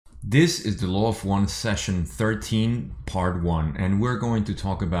This is the Law of One session 13, part 1, and we're going to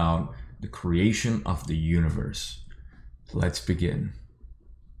talk about the creation of the universe. Let's begin.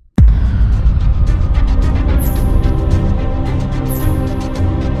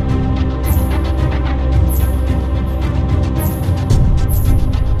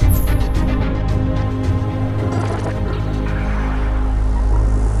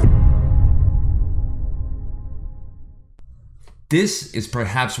 This is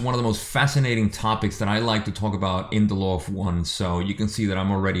perhaps one of the most fascinating topics that I like to talk about in the Law of One. So you can see that I'm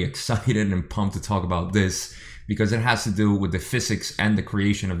already excited and pumped to talk about this because it has to do with the physics and the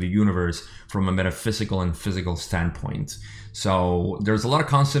creation of the universe from a metaphysical and physical standpoint. So there's a lot of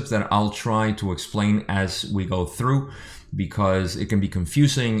concepts that I'll try to explain as we go through because it can be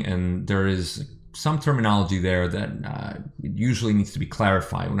confusing and there is some terminology there that it usually needs to be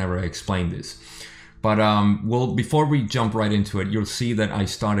clarified whenever I explain this. But before we jump right into it, you'll see that I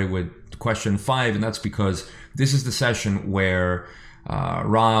started with question 5, and that's because this is the session where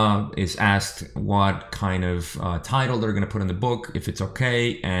Ra is asked what kind of title they're going to put in the book, if it's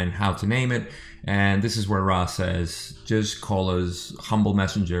okay, and how to name it. And this is where Ra says, just call us humble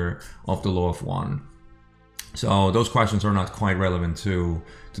messenger of the Law of One. So those questions are not quite relevant to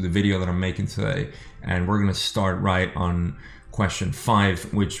the video that I'm making today. And we're going to start right on question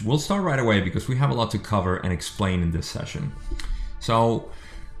 5, which we'll start right away because we have a lot to cover and explain in this session. So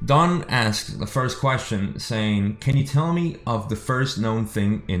Don asks the first question saying, can you tell me of the first known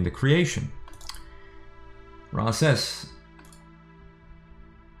thing in the creation? Ra says,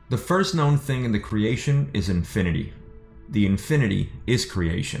 the first known thing in the creation is infinity. The infinity is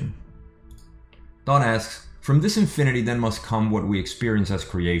creation. Don asks, from this infinity then must come what we experience as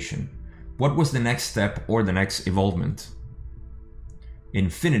creation. What was the next step or the next evolvement?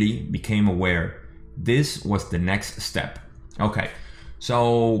 Infinity became aware. This was the next step. Okay,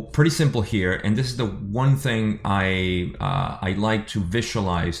 so pretty simple here, and this is the one thing I like to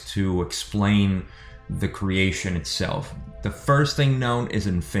visualize to explain the creation itself. The first thing known is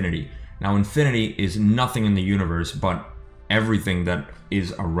infinity. Now, infinity is nothing in the universe but everything that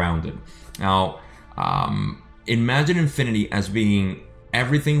is around it. Now, imagine infinity as being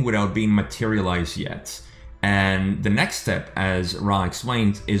everything without being materialized yet. And the next step, as Ra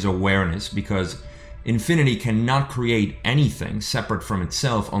explained, is awareness, because infinity cannot create anything separate from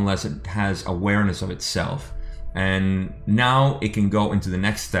itself unless it has awareness of itself. And now it can go into the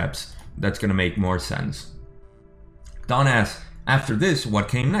next steps. That's going to make more sense. Don asks, after this, what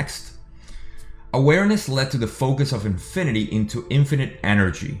came next? Awareness led to the focus of infinity into infinite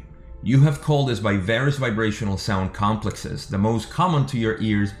energy. You have called this by various vibrational sound complexes, the most common to your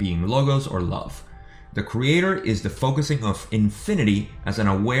ears being logos or love. The creator is the focusing of infinity as an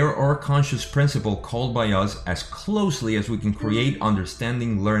aware or conscious principle called by us as closely as we can create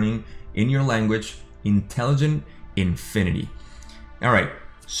understanding, learning, in your language, intelligent infinity. All right,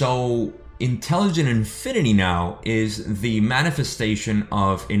 so intelligent infinity now is the manifestation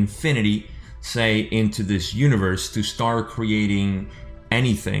of infinity, say, into this universe to start creating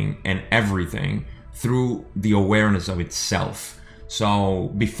anything and everything through the awareness of itself.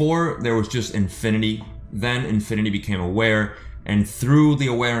 So before there was just infinity, then infinity became aware, and through the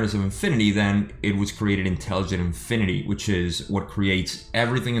awareness of infinity, then it was created intelligent infinity, which is what creates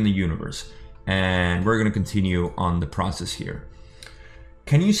everything in the universe. And we're going to continue on the process here.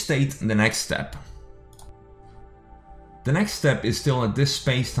 Can you state the next step? The next step is still at this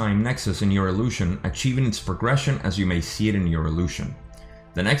space-time nexus in your illusion, achieving its progression as you may see it in your illusion.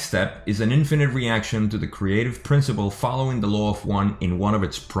 The next step is an infinite reaction to the creative principle following the Law of One in one of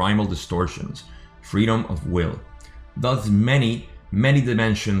its primal distortions, freedom of will. Thus many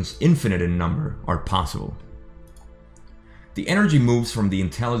dimensions, infinite in number, are possible. The energy moves from the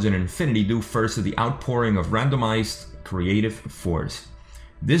intelligent infinity due first to the outpouring of randomized creative force.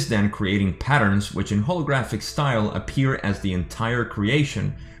 This then creating patterns which in holographic style appear as the entire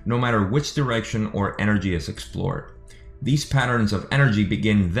creation, no matter which direction or energy is explored. These patterns of energy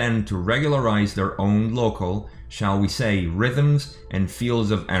begin then to regularize their own local, shall we say, rhythms and fields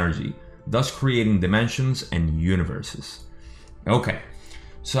of energy, thus creating dimensions and universes. Okay,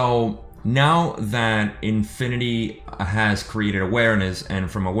 so now that infinity has created awareness, and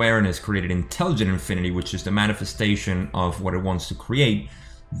from awareness created intelligent infinity, which is the manifestation of what it wants to create,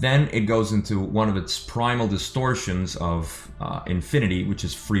 then it goes into one of its primal distortions of infinity, which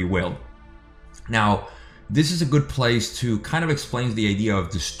is free will. Now, this is a good place to kind of explain the idea of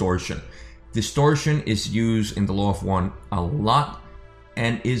distortion. Distortion is used in the Law of One a lot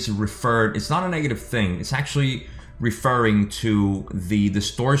and is referred, it's not a negative thing, it's actually referring to the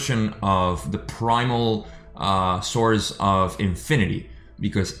distortion of the primal source of infinity.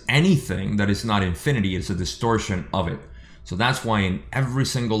 because anything that is not infinity is a distortion of it. So that's why in every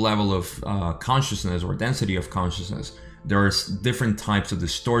single level of consciousness or density of consciousness, there are different types of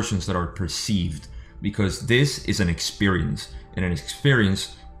distortions that are perceived, because this is an experience, and an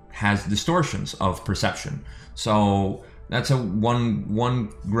experience has distortions of perception. So that's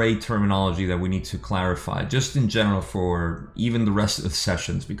one great terminology that we need to clarify, just in general for even the rest of the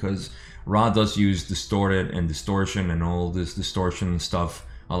sessions, because Ra does use distorted and distortion and all this distortion stuff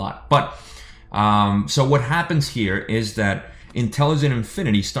a lot. But so what happens here is that intelligent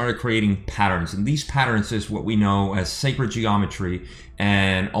infinity started creating patterns, and these patterns is what we know as sacred geometry,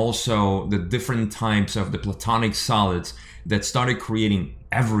 and also the different types of the platonic solids that started creating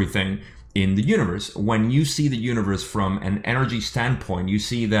everything in the universe. When you see the universe from an energy standpoint, you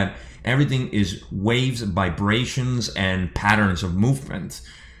see that everything is waves, vibrations, and patterns of movement.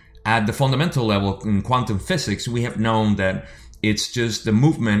 At the fundamental level in quantum physics, we have known that it's just the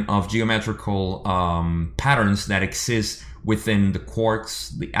movement of geometrical patterns that exist within the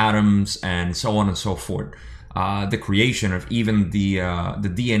quarks, the atoms, and so on and so forth. The creation of even the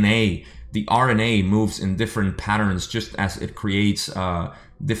DNA, the RNA moves in different patterns, just as it creates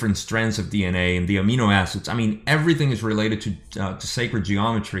different strands of DNA and the amino acids. I mean, everything is related to sacred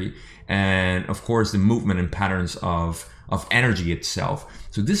geometry, and of course the movement and patterns of energy itself.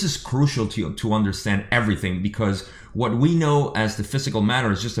 So this is crucial to understand everything, because what we know as the physical matter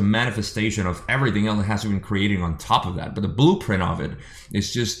is just a manifestation of everything else that has been created on top of that. But the blueprint of it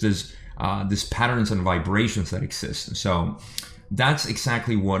is just this patterns and vibrations that exist. So that's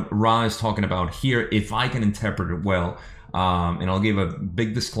exactly what Ra is talking about here, if I can interpret it well. And I'll give a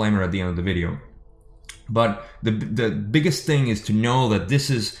big disclaimer at the end of the video. But the biggest thing is to know that this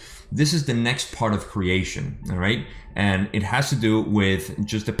is the next part of creation, all right? And it has to do with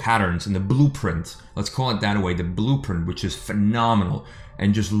just the patterns and the blueprint. Let's call it that way, the blueprint, which is phenomenal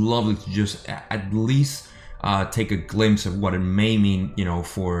and just lovely to just at least take a glimpse of what it may mean,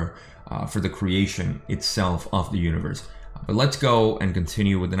 for the creation itself of the universe. But let's go and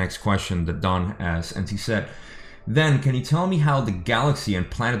continue with the next question that Don asked, and he said, then can you tell me how the galaxy and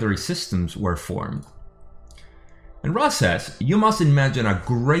planetary systems were formed? And Ra says, you must imagine a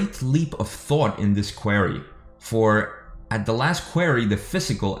great leap of thought in this query, for at the last query, the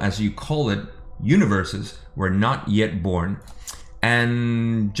physical, as you call it, universes were not yet born.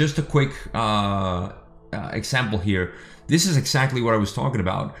 And just a quick example here. This is exactly what I was talking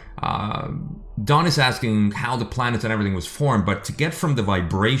about. Don is asking how the planets and everything was formed, but to get from the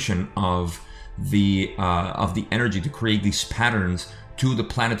vibration of the energy to create these patterns to the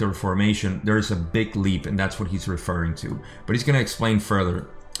planetary formation, there's a big leap, and that's what he's referring to. But he's going to explain further.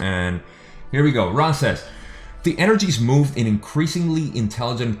 And here we go. Ra says, the energies moved in increasingly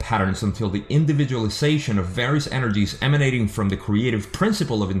intelligent patterns until the individualization of various energies emanating from the creative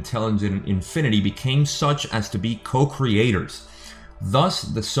principle of intelligent infinity became such as to be co-creators. Thus,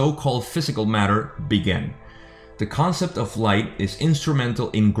 the so-called physical matter began. The concept of light is instrumental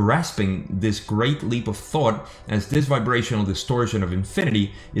in grasping this great leap of thought, as this vibrational distortion of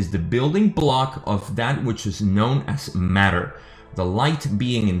infinity is the building block of that which is known as matter, the light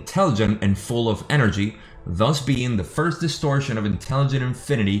being intelligent and full of energy, thus being the first distortion of intelligent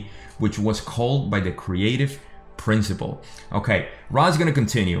infinity, which was called by the creative principle. Okay, Ra's going to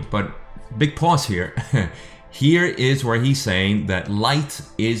continue, but big pause here. Here is where he's saying that light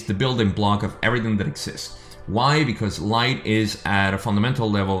is the building block of everything that exists. Why? Because light is at a fundamental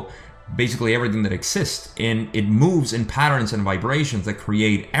level basically everything that exists, and it moves in patterns and vibrations that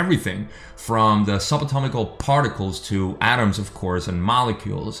create everything from the subatomic particles to atoms, of course, and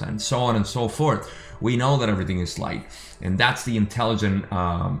molecules and so on and so forth. We know that everything is light, and that's the intelligent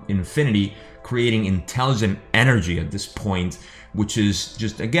infinity creating intelligent energy at this point, which is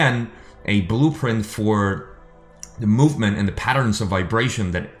just, again, a blueprint for the movement and the patterns of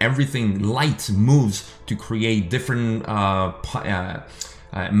vibration that everything light moves to create different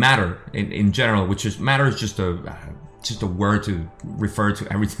matter in general, which is matter is just a word to refer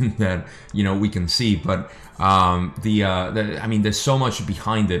to everything that we can see. But I mean, there's so much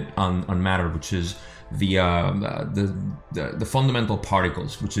behind it on matter, which is the fundamental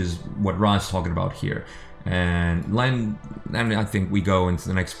particles, which is what Ra is talking about here. And I think we go into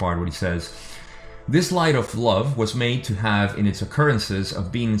the next part where he says, this light of love was made to have in its occurrences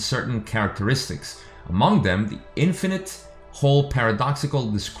of being certain characteristics, among them the infinite whole paradoxical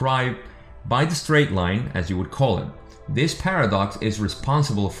described by the straight line, as you would call it. This paradox is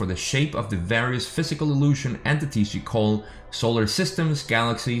responsible for the shape of the various physical illusion entities you call solar systems,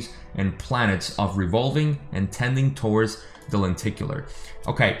 galaxies, and planets of revolving and tending towards the lenticular.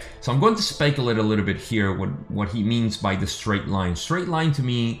 Okay, so I'm going to speculate a little bit here what he means by the straight line. Straight line to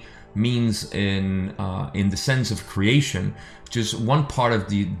me means in the sense of creation, just one part of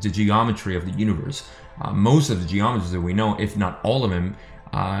the geometry of the universe. Most of the geometries that we know, if not all of them,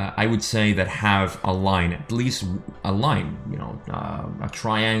 I would say that have a line, at least a line, a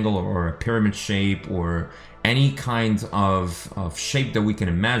triangle or a pyramid shape or any kind of shape that we can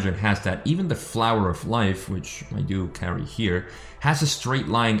imagine has that. Even the flower of life, which I do carry here, has a straight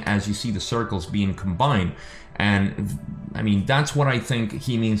line as you see the circles being combined. And I mean, that's what I think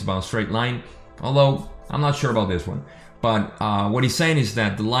he means about straight line, although I'm not sure about this one. But what he's saying is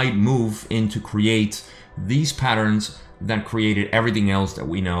that the light moved in to create these patterns that created everything else that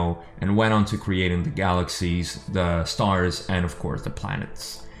we know and went on to creating the galaxies, the stars, and of course the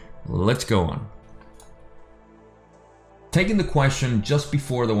planets. Let's go on. Taking the question just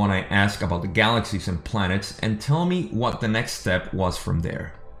before the one I asked about the galaxies and planets, and tell me what the next step was from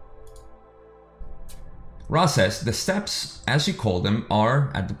there. Ra says, the steps, as you call them,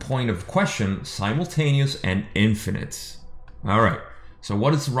 are, at the point of question, simultaneous and infinite. Alright, so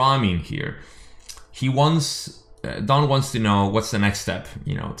what does Ra mean here? Don wants to know what's the next step,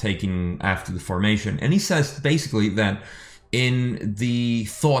 taking after the formation. And he says basically that in the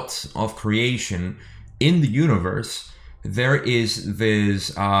thought of creation in the universe, there is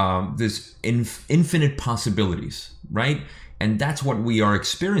this infinite possibilities, right? And that's what we are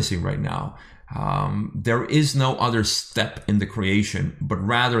experiencing right now. There is no other step in the creation, but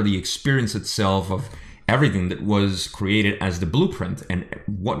rather the experience itself of everything that was created as the blueprint. And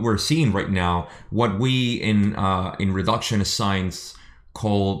what we're seeing right now, what we in reductionist science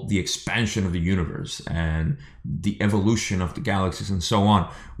call the expansion of the universe and the evolution of the galaxies and so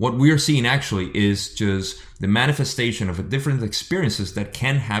on. What we are seeing actually is just the manifestation of different experiences that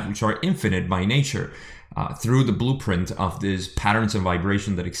can have, which are infinite by nature, through the blueprint of these patterns of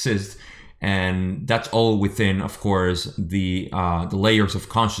vibration that exist. And that's all within, of course, the layers of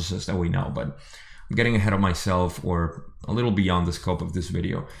consciousness that we know. But I'm getting ahead of myself, or a little beyond the scope of this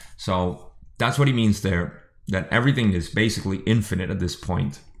video. So that's what he means there, that everything is basically infinite at this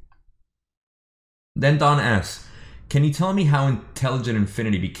point. Then Don asks, can you tell me how intelligent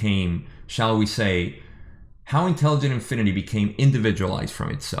infinity became, shall we say, how intelligent infinity became individualized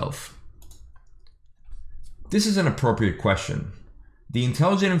from itself? This is an appropriate question. The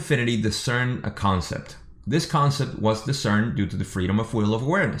intelligent infinity discerned a concept. This concept was discerned due to the freedom of will of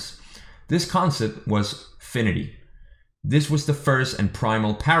awareness. This concept was finity. This was the first and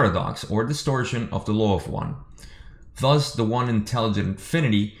primal paradox or distortion of the law of one. Thus, the one intelligent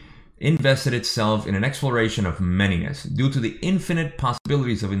infinity invested itself in an exploration of manyness. Due to the infinite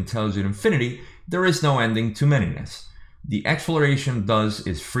possibilities of intelligent infinity, there is no ending to manyness. The exploration thus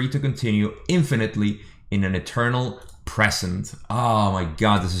is free to continue infinitely in an eternal present. Oh my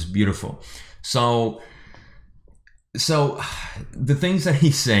God, this is beautiful. So the things that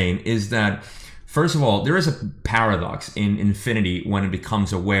he's saying is that, first of all, there is a paradox in infinity when it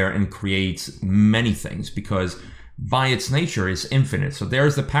becomes aware and creates many things, because by its nature is infinite. So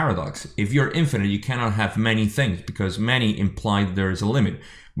there's the paradox. If you're infinite, you cannot have many things, because many imply that there is a limit,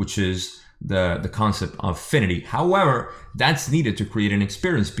 which is the concept of finity. However, that's needed to create an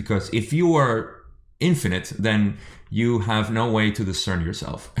experience, because if you are infinite, then you have no way to discern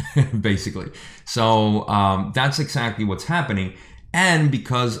yourself, basically. So that's exactly what's happening. And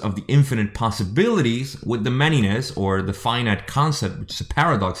because of the infinite possibilities with the manyness or the finite concept, which is a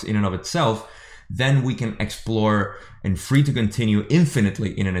paradox in and of itself, then we can explore and free to continue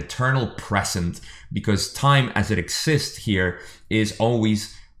infinitely in an eternal present, because time as it exists here is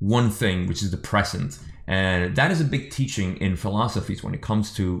always one thing, which is the present. And that is a big teaching in philosophies when it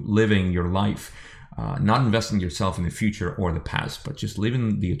comes to living your life. Not investing yourself in the future or the past, but just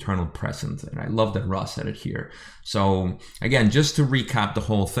living the eternal present. And I love that Ross said it here. So again, just to recap the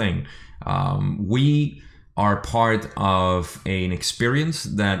whole thing, we are part of an experience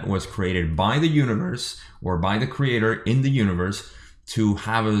that was created by the universe or by the creator in the universe to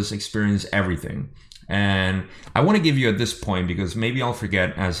have us experience everything. And I want to give you at this point, because maybe I'll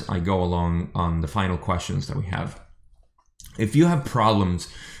forget as I go along on the final questions that we have. If you have problems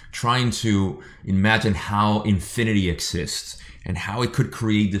trying to imagine how infinity exists and how it could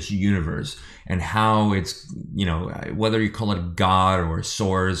create this universe and how it's, whether you call it God or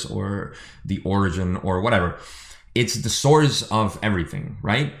source or the origin or whatever, it's the source of everything,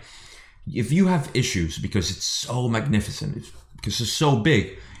 right? If you have issues because it's so magnificent, because it's so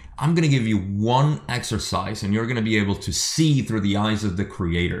big, I'm going to give you one exercise and you're going to be able to see through the eyes of the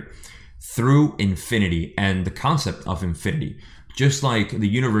creator, through infinity and the concept of infinity. Just like the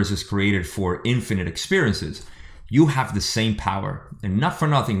universe is created for infinite experiences, You have the same power. And not for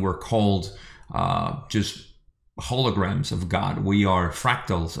nothing, we're called just holograms of God. We are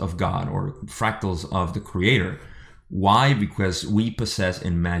fractals of God, or fractals of the Creator. Why? Because we possess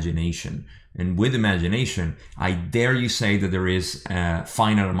imagination. And with imagination, I dare you say that there is a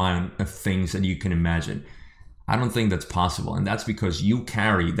finite amount of things that you can imagine. I don't think that's possible. And that's because you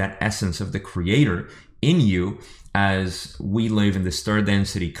carry that essence of the Creator in you, as we live in this third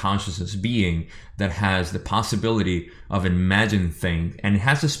density consciousness being that has the possibility of imagining things, and it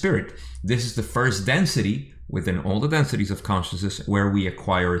has a spirit. This is the first density within all the densities of consciousness where we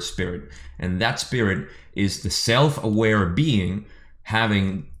acquire a spirit. And that spirit is the self-aware being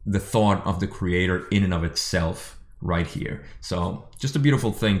having the thought of the Creator in and of itself right here. So just a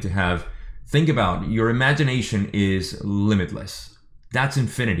beautiful thing to have. Think about your imagination is limitless. That's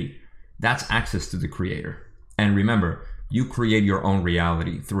infinity. That's access to the Creator. And remember, you create your own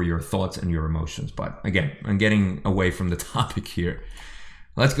reality through your thoughts and your emotions. But again, I'm getting away from the topic here.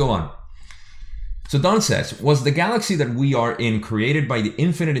 Let's go on. So Don says, was the galaxy that we are in created by the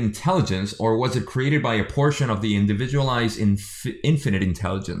infinite intelligence, or was it created by a portion of the individualized infinite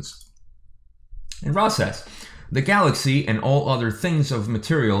intelligence? And Ra says, the galaxy and all other things of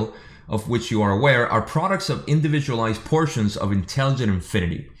material of which you are aware are products of individualized portions of intelligent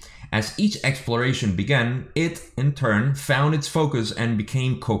infinity. As each exploration began, it, in turn, found its focus and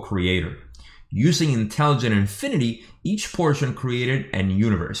became co-creator. Using intelligent infinity, each portion created an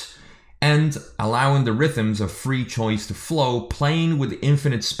universe, and allowing the rhythms of free choice to flow, playing with the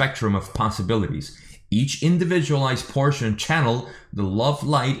infinite spectrum of possibilities. Each individualized portion channeled the love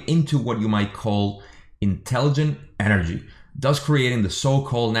light into what you might call intelligent energy, thus creating the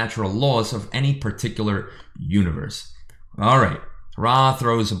so-called natural laws of any particular universe. All right. Ra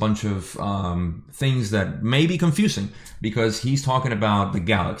throws a bunch of things that may be confusing because he's talking about the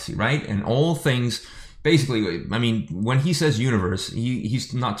galaxy, right? And all things, basically, I mean, when he says universe,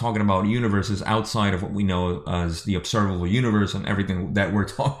 he's not talking about universes outside of what we know as the observable universe and everything that we're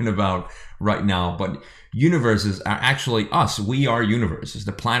talking about right now. But universes are actually us. We are universes.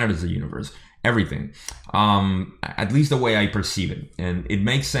 The planet is the universe. Everything. At least the way I perceive it. And it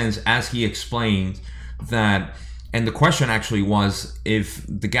makes sense as he explained that. And the question actually was if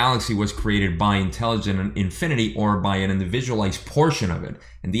the galaxy was created by intelligent infinity or by an individualized portion of it.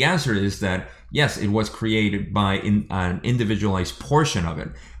 And the answer is that, yes, it was created by an individualized portion of it,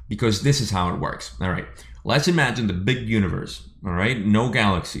 because this is how it works. All right, let's imagine the big universe, all right? No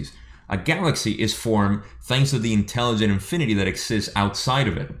galaxies. A galaxy is formed thanks to the intelligent infinity that exists outside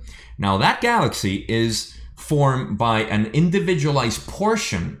of it. Now, that galaxy is formed by an individualized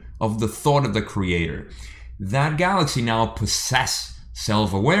portion of the thought of the Creator. That galaxy now possesses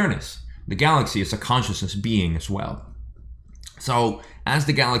self-awareness. The galaxy is a consciousness being as well. So as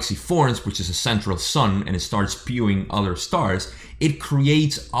the galaxy forms, which is a central sun, and it starts spewing other stars, it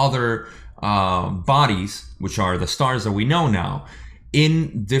creates other bodies, which are the stars that we know now,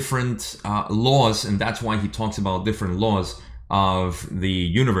 in different laws. And that's why he talks about different laws of the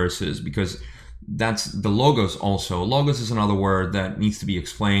universes, because that's the logos also. Logos is another word that needs to be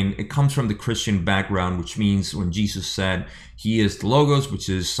explained. It comes from the Christian background, which means when Jesus said he is the logos, which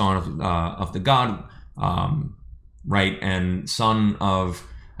is son of the God, right? And son of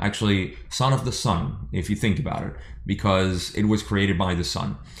the sun, if you think about it, because it was created by the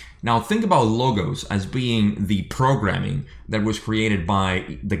sun. Now think about logos as being the programming that was created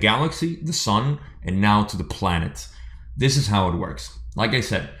by the galaxy, the sun, and now to the planet. This is how it works. Like I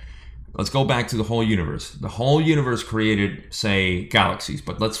said, let's go back to the whole universe. The whole universe created, say, galaxies,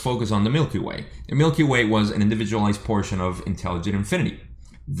 but let's focus on the Milky Way. The Milky Way was an individualized portion of intelligent infinity.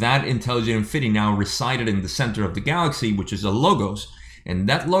 That intelligent infinity now resided in the center of the galaxy, which is a logos, and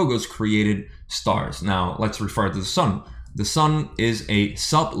that logos created stars. Now, let's refer to the sun. The sun is a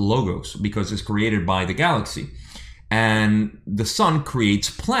sub-logos because it's created by the galaxy. And the sun creates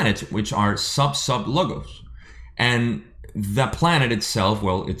planets, which are sub-logos. And the planet itself,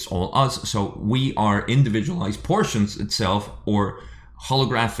 well, it's all us. So we are individualized portions itself, or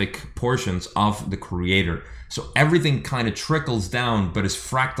holographic portions of the Creator. So everything kind of trickles down, but is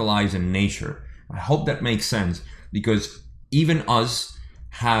fractalized in nature. I hope that makes sense, because even us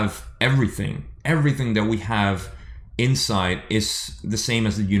have everything. Everything that we have inside is the same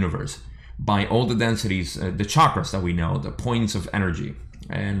as the universe by all the densities, the chakras that we know, the points of energy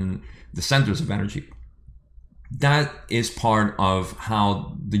and the centers of energy. That is part of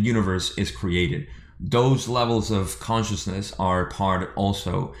how the universe is created. Those levels of consciousness are part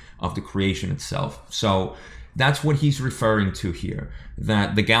also of the creation itself. So that's what he's referring to here,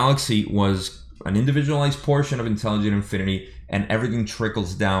 that the galaxy was an individualized portion of intelligent infinity, and everything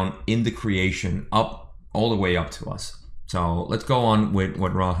trickles down in the creation up all the way up to us. So let's go on with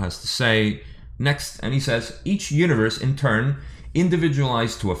what Ra has to say next. And he says, each universe in turn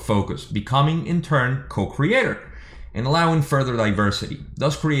individualized to a focus, becoming in turn co-creator and allowing further diversity,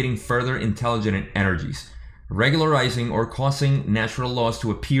 thus creating further intelligent energies, regularizing or causing natural laws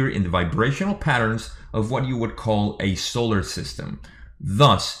to appear in the vibrational patterns of what you would call a solar system.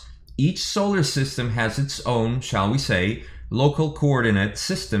 Thus, each solar system has its own, shall we say, local coordinate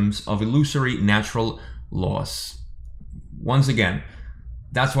systems of illusory natural laws. Once again,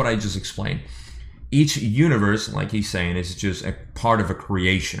 that's what I just explained. Each universe, like he's saying, is just a part of a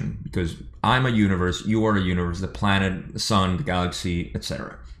creation, because I'm a universe, you are a universe, the planet, the sun, the galaxy,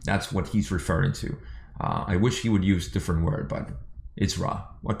 etc. That's what he's referring to. I wish he would use a different word, but it's Ra.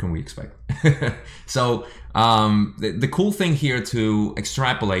 What can we expect? So the cool thing here to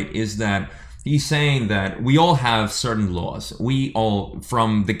extrapolate is that he's saying that we all have certain laws. We all,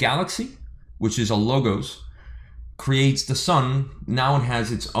 from the galaxy, which is a logos, creates the sun. Now it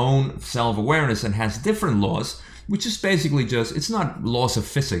has its own self-awareness and has different laws, which is basically just, it's not laws of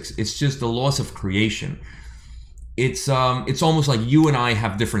physics, it's just the laws of creation. It's almost like you and I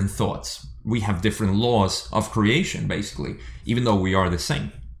have different thoughts. We have different laws of creation, basically, even though we are the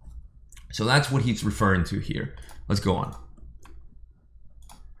same. So that's what he's referring to here. Let's go on.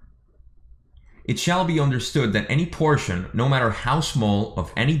 It shall be understood that any portion, no matter how small,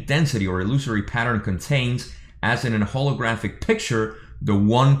 of any density or illusory pattern contains, as in a holographic picture, the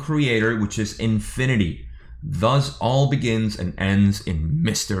one creator, which is infinity. Thus all begins and ends in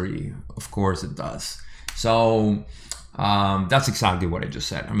mystery. Of course it does. So that's exactly what I just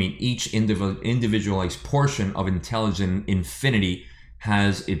said. I mean, each individualized portion of intelligent infinity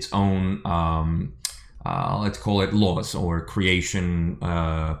has its own, let's call it laws or creation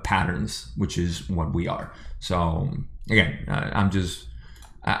patterns, which is what we are. So again, I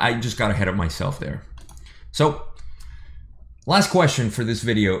just got ahead of myself there. So last question for this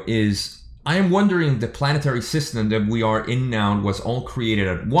video is, I am wondering if the planetary system that we are in now was all created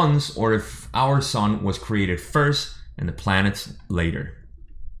at once, or if our sun was created first and the planets later.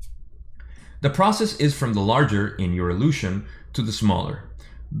 The process is from the larger, in your illusion, to the smaller.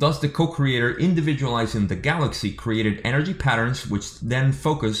 Thus the co-creator individualizing the galaxy created energy patterns which then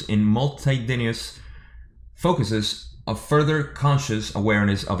focus in multitudinous focuses of further conscious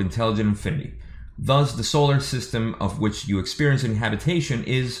awareness of intelligent infinity. Thus the solar system of which you experience inhabitation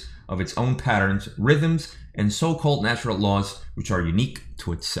is of its own patterns, rhythms, and so-called natural laws which are unique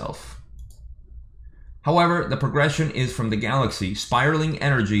to itself. However, the progression is from the galaxy spiraling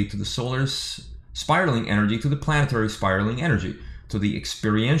energy to the solar spiraling energy to the planetary spiraling energy, to the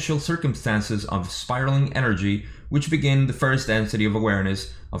experiential circumstances of spiraling energy, which begin the first density of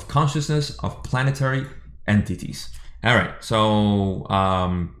awareness of consciousness of planetary entities. All right, so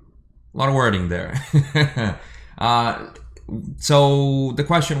a lot of wording there. So the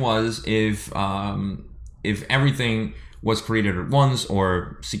question was if everything was created at once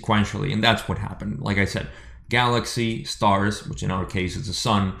or sequentially, and that's what happened. Like I said, galaxy, stars, which in our case is the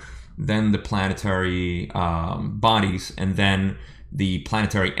sun, then the planetary bodies, and then the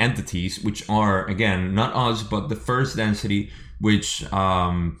planetary entities, which are, again, not us, but the first density, which,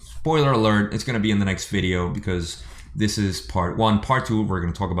 spoiler alert, it's going to be in the next video because this is part one. Part two, we're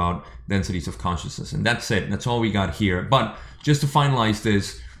going to talk about densities of consciousness, and that's it. That's all we got here. But just to finalize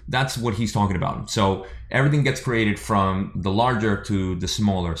this, that's what he's talking about. So everything gets created from the larger to the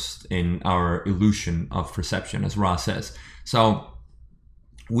smallest in our illusion of perception, as Ra says. So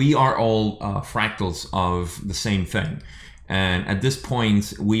we are all fractals of the same thing. And at this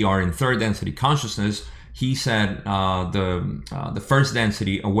point, we are in third density consciousness. He said the first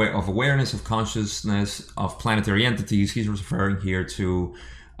density of awareness of consciousness of planetary entities, he's referring here to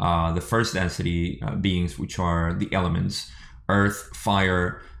the first density beings, which are the elements, earth,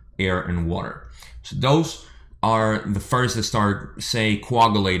 fire, air, and water. So those are the first that start, say,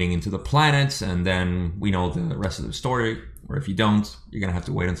 coagulating into the planets, and then we know the rest of the story. Or if you don't, you're going to have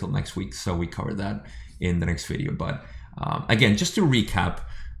to wait until next week. So we cover that in the next video. But again, just to recap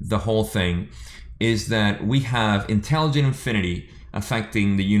the whole thing, is that we have intelligent infinity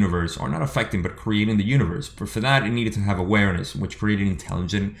affecting the universe, or not affecting, but creating the universe. But for that, it needed to have awareness, which created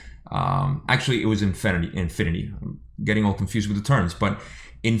intelligent, actually it was infinity. I'm getting all confused with the terms, but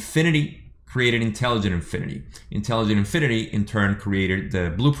infinity created intelligent infinity. Intelligent infinity in turn created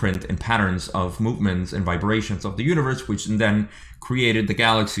the blueprint and patterns of movements and vibrations of the universe, which then created the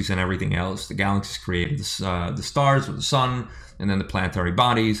galaxies and everything else. The galaxies created the stars or the sun, and then the planetary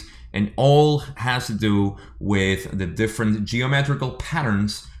bodies, and all has to do with the different geometrical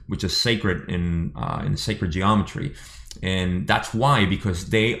patterns, which is sacred in sacred geometry. And that's why, because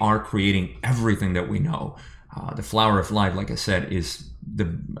they are creating everything that we know. The flower of life, like I said, is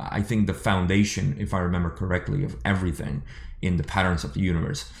I think the foundation, if I remember correctly, of everything in the patterns of the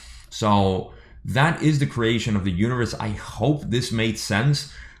universe. So that is the creation of the universe. I hope this made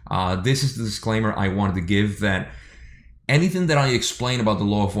sense. This is the disclaimer I wanted to give, that anything that I explain about the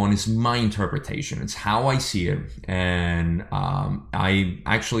law of one is my interpretation. It's how I see it. And I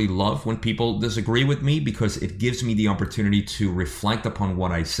actually love when people disagree with me, because it gives me the opportunity to reflect upon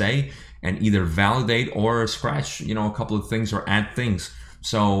what I say and either validate or scratch, a couple of things or add things.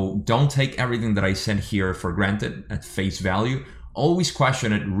 So don't take everything that I said here for granted at face value. Always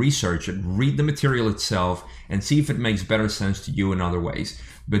question it, research it, read the material itself, and see if it makes better sense to you in other ways.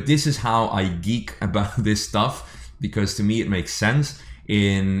 But this is how I geek about this stuff, because to me it makes sense.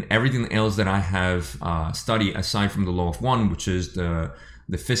 In everything else that I have studied aside from the law of one, which is the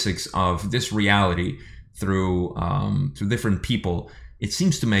physics of this reality through different people, it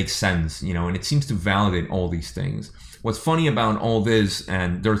seems to make sense, and it seems to validate all these things. What's funny about all this,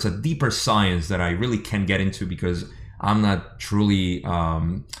 and there's a deeper science that I really can't get into because I'm not truly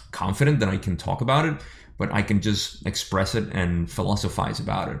confident that I can talk about it, but I can just express it and philosophize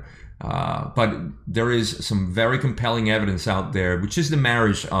about it. But there is some very compelling evidence out there, which is the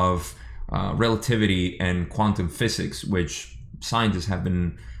marriage of relativity and quantum physics, which scientists have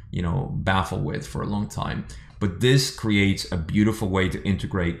been, baffled with for a long time. But this creates a beautiful way to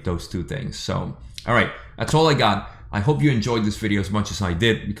integrate those two things. So, all right, that's all I got. I hope you enjoyed this video as much as I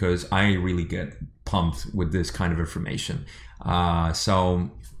did, because I really get pumped with this kind of information.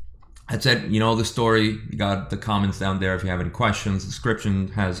 So that's it. You know the story. You got the comments down there if you have any questions. The description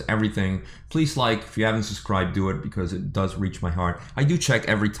has everything. Please like. If you haven't subscribed, do it, because it does reach my heart. I do check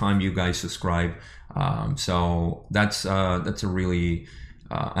every time you guys subscribe. So that's a really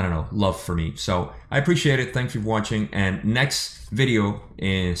love for me. So I appreciate it. Thank you for watching. And next video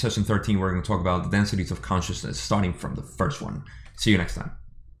in session 13, we're going to talk about the densities of consciousness, starting from the first one. See you next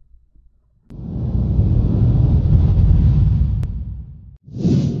time.